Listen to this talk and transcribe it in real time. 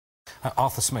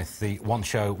Arthur Smith, the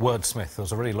one-show wordsmith,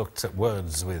 has already looked at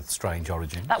words with strange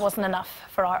origins. That wasn't enough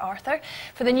for our Arthur.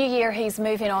 For the new year, he's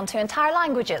moving on to entire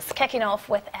languages, kicking off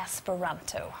with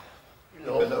Esperanto.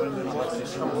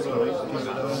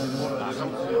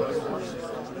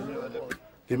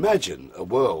 Imagine a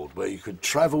world where you could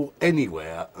travel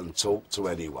anywhere and talk to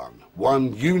anyone.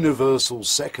 One universal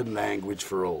second language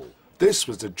for all. This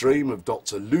was the dream of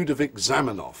Dr. Ludovic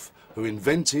Zamenhof, who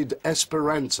invented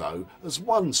Esperanto as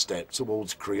one step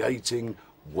towards creating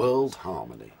world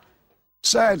harmony.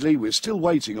 Sadly, we're still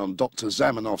waiting on Dr.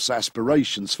 Zamenhof's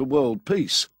aspirations for world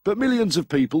peace, but millions of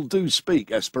people do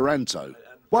speak Esperanto.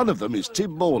 One of them is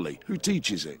Tim Morley, who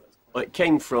teaches it. It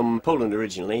came from Poland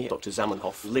originally. Dr.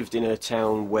 Zamenhof lived in a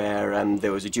town where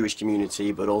there was a Jewish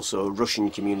community, but also a Russian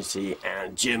community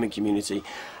and German community,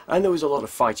 and there was a lot of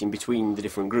fighting between the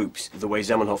different groups. The way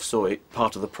Zamenhof saw it,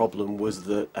 part of the problem was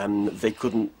that they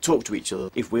couldn't talk to each other.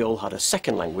 If we all had a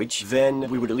second language, then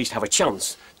we would at least have a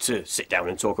chance to sit down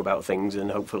and talk about things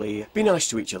and hopefully be nice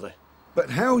to each other. But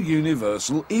how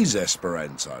universal is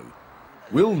Esperanto?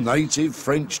 Will native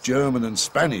French, German and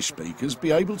Spanish speakers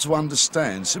be able to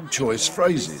understand some choice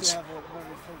phrases?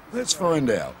 Let's find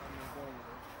out.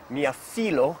 Mia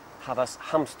filo havas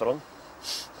hamstron,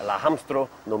 la hamstro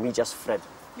nomiĝas Fred.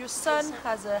 Your son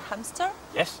has a hamster?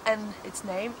 Yes. And its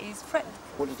name is Fred.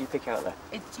 What did you pick out there?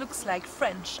 It looks like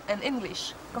French and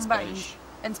English combined. Spanish.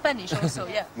 And Spanish also,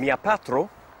 yeah. Mia patro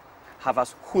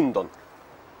havas hundon.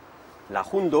 La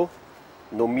hundo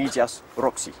nomiĝas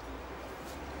Roxy.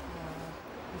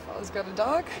 He's got a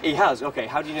dog? He has? Okay,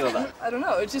 how do you know that? I don't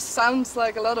know, it just sounds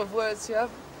like a lot of words you have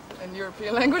in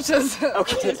European languages.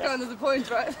 Okay. That's kind of the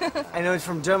point, right? I know it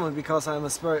from German because I'm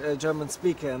a German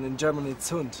speaker, and in German it's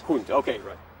Hund. Hund, okay,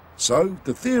 right. So,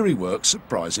 the theory works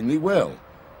surprisingly well.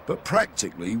 But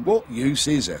practically, what use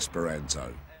is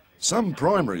Esperanto? Some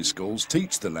primary schools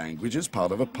teach the language as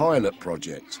part of a pilot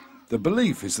project. The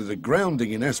belief is that a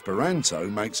grounding in Esperanto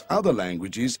makes other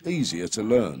languages easier to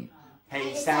learn.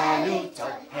 Hej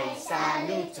saluton,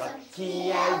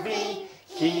 kiel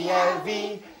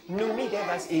vi, nun mi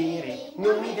devas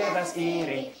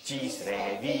iri, ĝis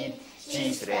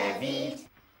revid.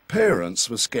 Parents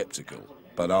were sceptical,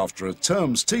 but after a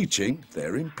term's teaching,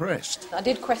 they're impressed. I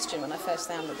did question when I first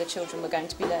found that the children were going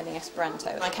to be learning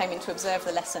Esperanto. I came in to observe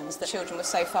the lessons. The children were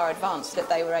so far advanced that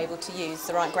they were able to use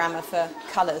the right grammar for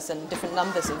colours and different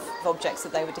numbers of objects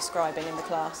that they were describing in the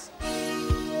class.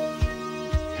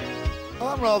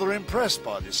 I'm rather impressed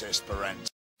by this Esperanto.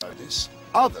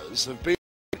 Others have been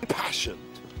impassioned.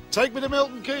 Take me to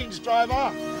Milton Keynes,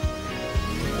 driver.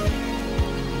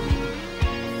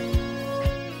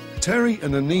 Terry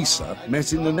and Anissa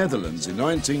met in the Netherlands in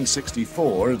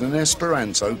 1964 at an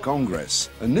Esperanto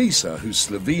Congress. Anissa, who's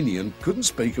Slovenian, couldn't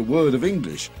speak a word of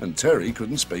English, and Terry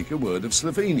couldn't speak a word of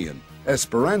Slovenian.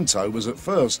 Esperanto was at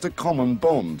first a common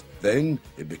bond. Then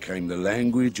it became the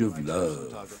language of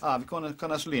love. Vi kan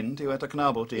Lind, du heter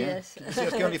Knabo till. Yes.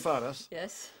 Ska ni föras?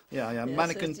 Yes. Yeah,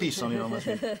 mannequin piece on you.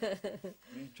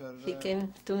 He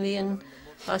came to me and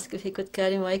asked if he could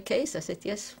carry my case. I said,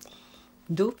 yes.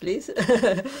 Do, please.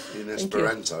 In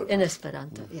Esperanto? In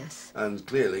Esperanto, yes. And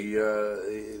clearly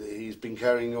he's been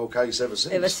carrying your case ever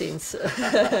since? Ever since.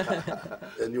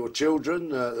 And your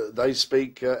children, they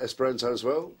speak Esperanto as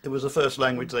well? It was the first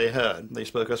language they heard. They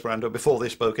spoke Esperanto before they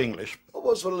spoke English. What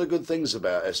was one of the good things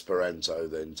about Esperanto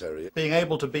then, Terry? Being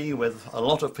able to be with a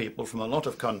lot of people from a lot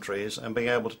of countries and being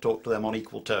able to talk to them on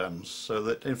equal terms, so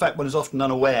that, in fact, one is often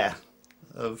unaware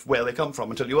of where they come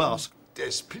from until you ask.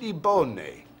 Des pli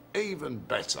bone. Even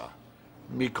better.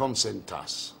 Mi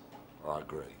consentas. I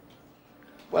agree.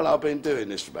 Well, I've been doing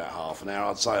this for about half an hour.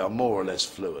 I'd say I'm more or less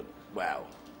fluent. Well,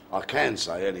 I can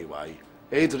say anyway.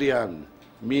 Adrian,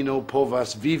 mi no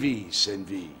povas vivi sen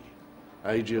vi.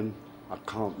 Adrian, I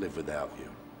can't live without you.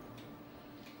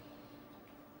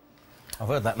 I've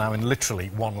heard that now in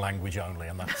literally one language only,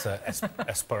 and that's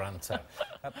Esperanto.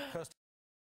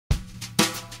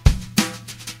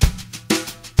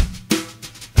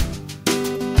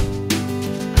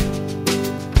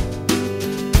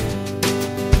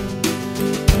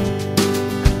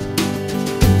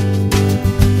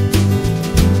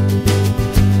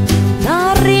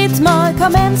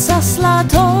 Comenzas la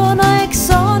tono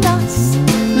exonas,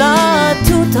 la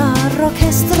tuta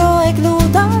orchestro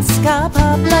egludas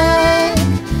capable.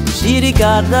 Si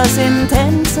rigardas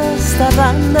intensa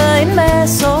staranda in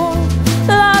meso,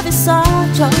 la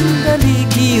visaĝon de li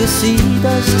kiu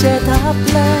sidas ĉe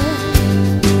table.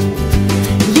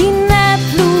 Li ne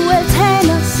plu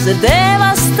eltenas, sed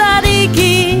devas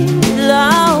starigi la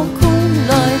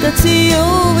okuloj de tiu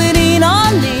virino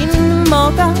lin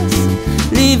mokas.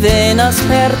 li venas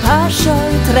per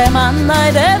pascioi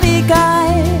tremannai de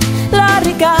vigai, la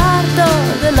rigardo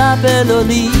de la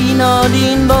bellolino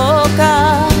l'invoca.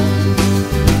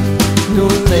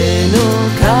 Nun venu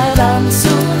kai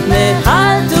danzu